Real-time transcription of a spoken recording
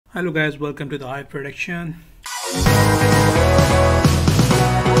Hello guys, welcome to the Hive Production.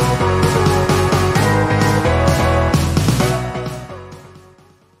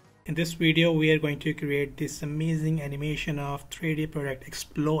 In this video we are going to create this amazing animation of 3D product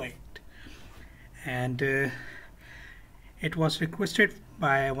exploit, and it was requested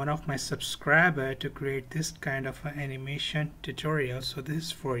by one of my subscribers to create this kind of an animation tutorial. So this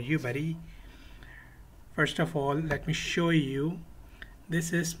is for you, buddy. First of all, let me show you.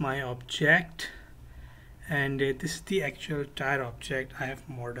 This is my object, and this is the actual tire object I have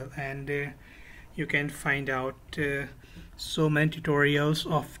modeled, and you can find out so many tutorials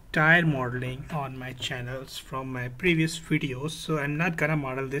of tire modeling on my channels from my previous videos. So I'm not gonna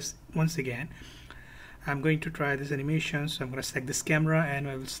model this once again. I'm going to try this animation. So I'm gonna select this camera, and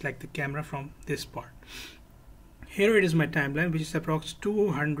I will select the camera from this part. Here it is my timeline, which is approx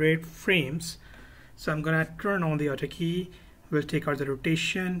 200 frames. So I'm gonna turn on the auto key. We'll take out the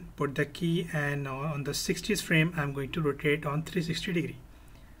rotation, put the key, and on the 60th frame I'm going to rotate on 360 degree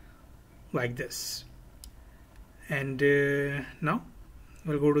like this. And now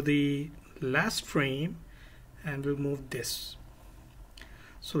we'll go to the last frame and we'll move this.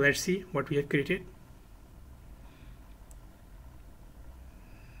 So let's see what we have created.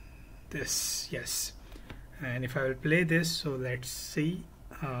 This, yes. And if I will play this, so let's see.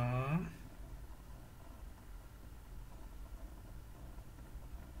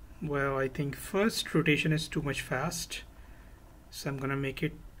 Well, I think first rotation is too much fast, so I'm gonna make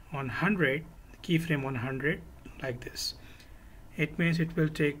it on 100, keyframe 100, like this. It means it will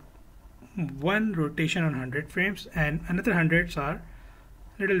take one rotation on 100 frames, and another 100s are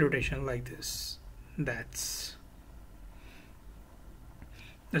little rotation like this. That's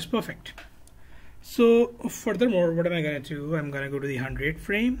perfect. So furthermore, what am I gonna do? I'm gonna go to the 100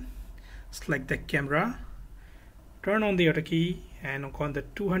 frame, select the camera, turn on the auto key, and on the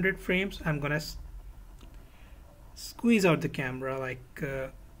 200 frames I'm gonna squeeze out the camera like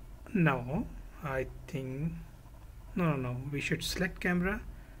no, I think no, we should select camera,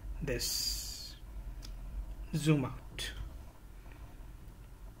 this, zoom out.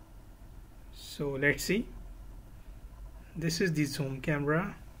 So let's see, this is the zoom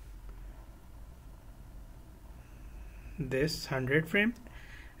camera, this 100 frame,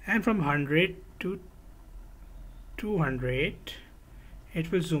 and from 100 to 200 it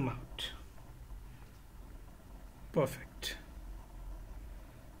will zoom out. Perfect.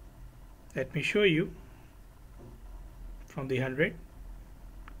 Let me show you from the 100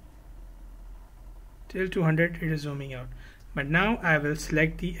 till 200 it is zooming out. But now I will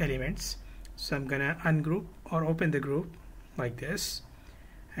select the elements. So I'm gonna ungroup or open the group like this,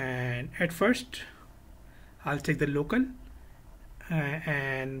 and at first I'll take the local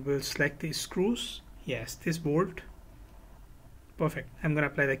and we'll select the screws. Yes, this bolt. Perfect. I'm gonna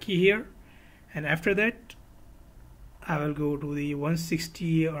apply the key here, and after that I will go to the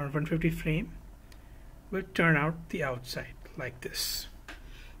 160 or 150 frame. We'll turn out the outside like this.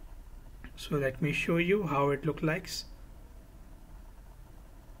 So let me show you how it looks like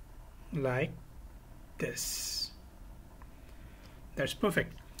this. That's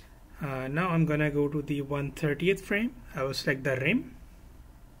perfect. Now I'm gonna go to the 130th frame. I will select the rim,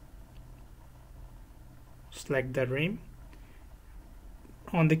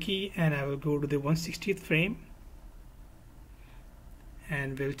 on the key, and I will go to the 160th frame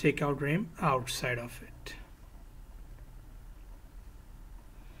and we'll take out rim outside of it.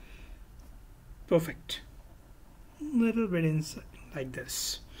 Perfect. Little bit inside like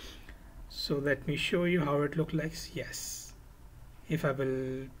this. So let me show you how it looks like. Yes, if I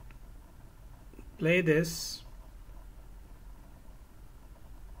will play this,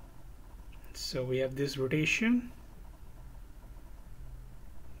 so we have this rotation,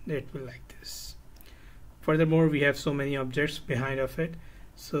 it will like this. Furthermore, we have so many objects behind of it,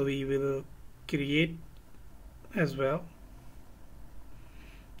 so we will create as well.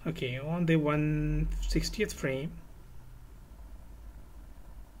 Okay, on the 160th frame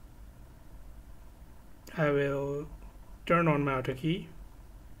I will turn on my auto key,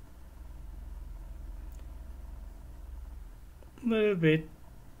 a little bit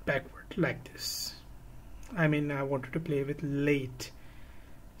backward like this. I mean, I wanted to play with late,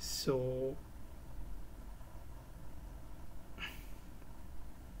 so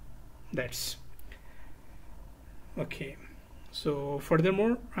that's okay. So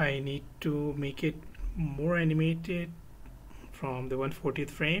furthermore, I need to make it more animated from the 140th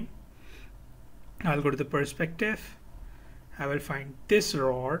frame. I'll go to the perspective. I will find this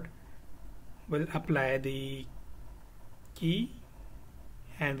rod, will apply the key,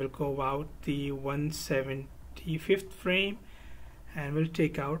 and will go out the 175th frame and we'll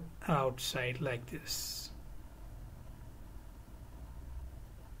take out outside like this.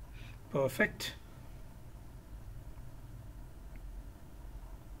 Perfect.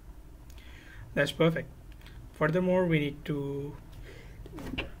 That's perfect. Furthermore, we need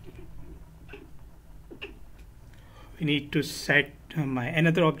to set my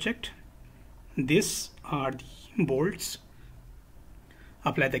another object. These are the bolts.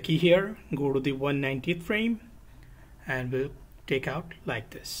 Apply the key here, go to the 190th frame, and we'll take out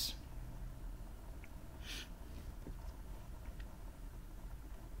like this.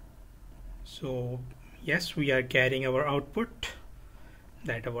 So yes, we are getting our output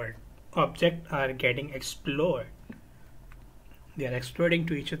that our objects are getting exploded. They are exploding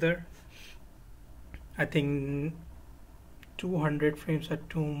to each other. I think 200 frames are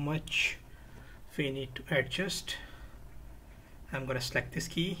too much. We need to adjust. I'm gonna select this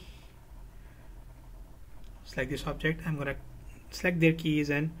key, select this object. I'm gonna select their keys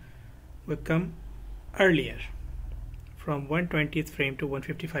and we'll come earlier from 120th frame to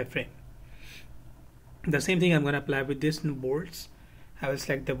 155 frame. The same thing I'm gonna apply with this bolts. I will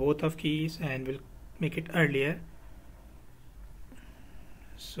select the both of keys and we'll make it earlier,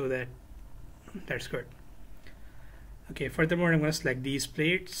 so that's good. Okay, furthermore, I'm going to select these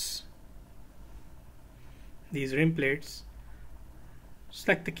plates, these rim plates,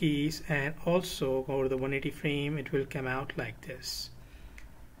 select the keys, and also go to the 180 frame. It will come out like this.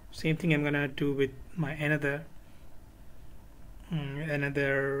 Same thing I'm going to do with my another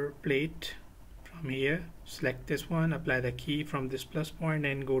plate. From here, select this one, apply the key from this plus point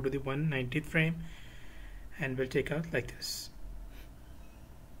and go to the 190th frame, and we'll take out like this.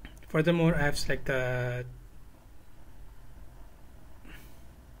 Furthermore, I have selected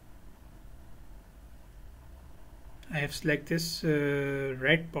this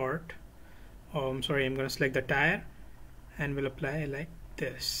red part. I'm sorry, I'm going to select the tire and we'll apply like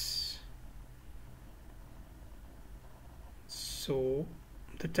this. So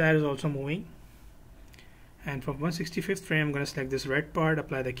the tire is also moving. And from 165th frame, I'm going to select this red part,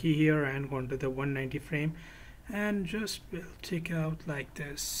 apply the key here, and go into the 190 frame, and just will take out like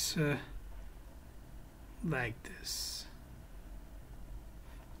this,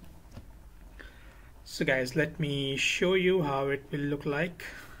 So guys, let me show you how it will look like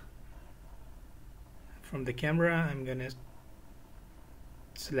from the camera. I'm going to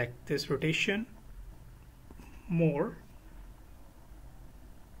select this rotation more.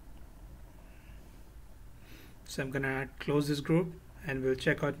 So I'm gonna close this group and we'll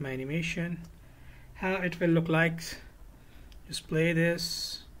check out my animation, how it will look like. Just play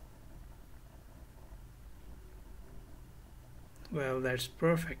this. Well, that's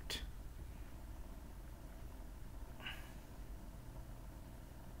perfect.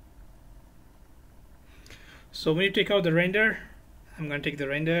 So when you take out the render, I'm gonna take the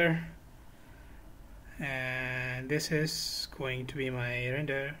render, and this is going to be my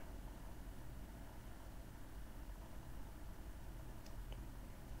render.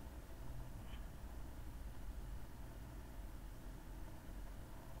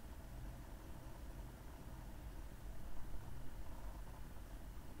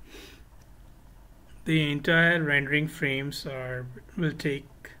 The entire rendering frames will take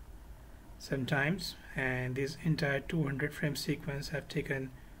some times, and this entire 200 frame sequence have taken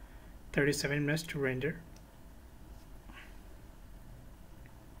 37 minutes to render.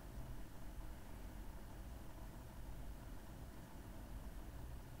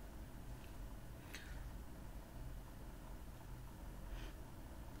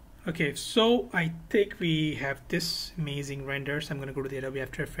 Okay, so I think we have this amazing renders. I'm going to go to the Adobe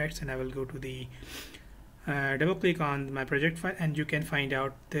After Effects and I will go to the double click on my project file, and you can find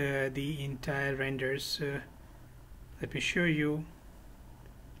out the entire renders. Let me show you.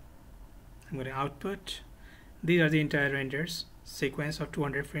 I'm going to output. These are the entire renders sequence of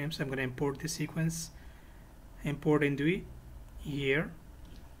 200 frames. I'm going to import this sequence, import into here.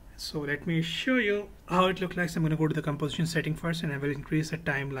 So let me show you how it looks like. So I'm going to go to the composition setting first, and I will increase the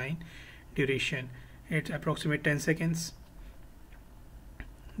timeline duration. It's approximately 10 seconds.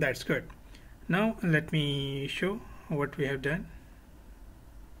 That's good. Now let me show what we have done.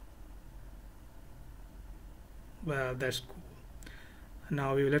 Well, that's cool.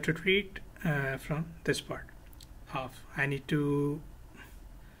 Now we will have to treat from this part off. I need to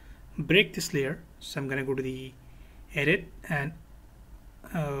break this layer, so I'm gonna go to the edit and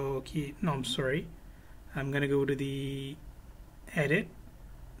okay, no, I'm sorry, I'm gonna go to the edit,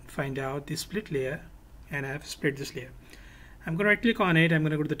 find out the split layer, and I have split this layer. I'm gonna right click on it, I'm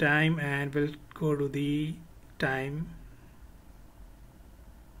gonna go to the time, and we'll go to the time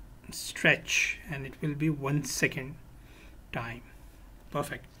stretch, and it will be 1 second time.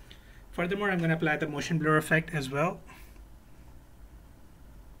 Perfect. Furthermore, I'm going to apply the motion blur effect as well.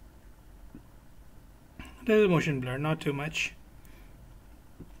 There's a motion blur, not too much.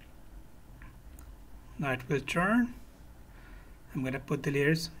 Now it will turn. I'm going to put the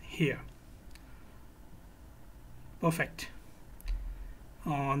layers here. Perfect.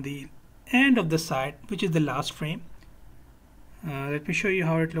 On the end of the side, which is the last frame, let me show you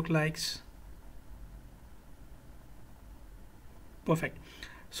how it looks like. Perfect.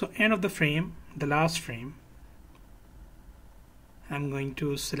 So end of the frame, the last frame, I'm going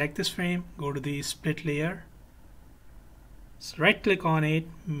to select this frame, go to the split layer, so right click on it,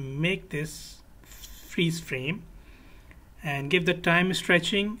 make this freeze frame, and give the time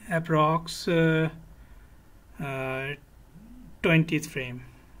stretching approx 20th frame.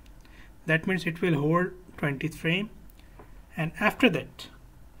 That means it will hold 20th frame, and after that,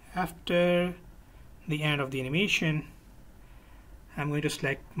 after the end of the animation, I'm going to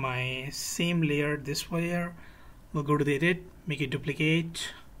select my same layer, this layer. We'll go to the edit, make it duplicate,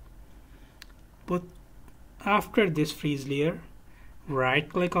 put after this freeze layer, right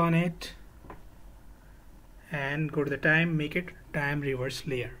click on it, and go to the time, make it time reverse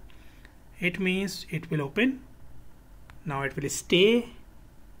layer. It means it will open, now it will stay,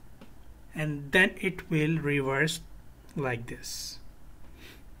 and then it will reverse like this.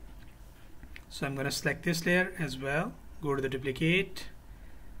 So I'm going to select this layer as well, go to the duplicate,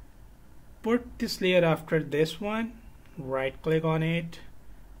 put this layer after this one, right click on it,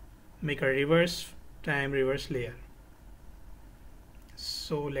 make a reverse time reverse layer.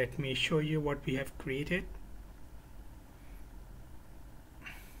 So let me show you what we have created.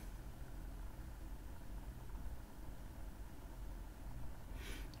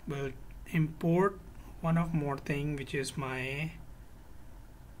 We'll import one of more thing, which is my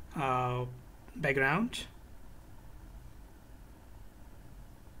background.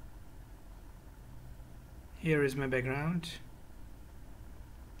 Here is my background.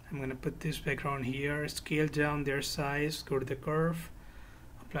 I'm going to put this background here, scale down their size, go to the curve,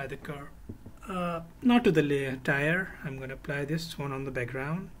 apply the curve, not to the layer tire. I'm going to apply this one on the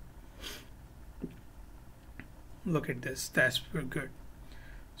background. Look at this, that's very good.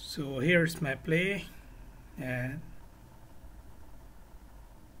 So here's my play, and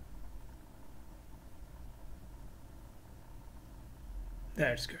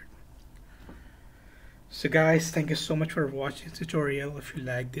that's good. So guys, thank you so much for watching this tutorial. If you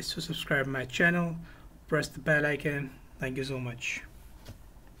like this, so subscribe my channel, press the bell icon. Thank you so much.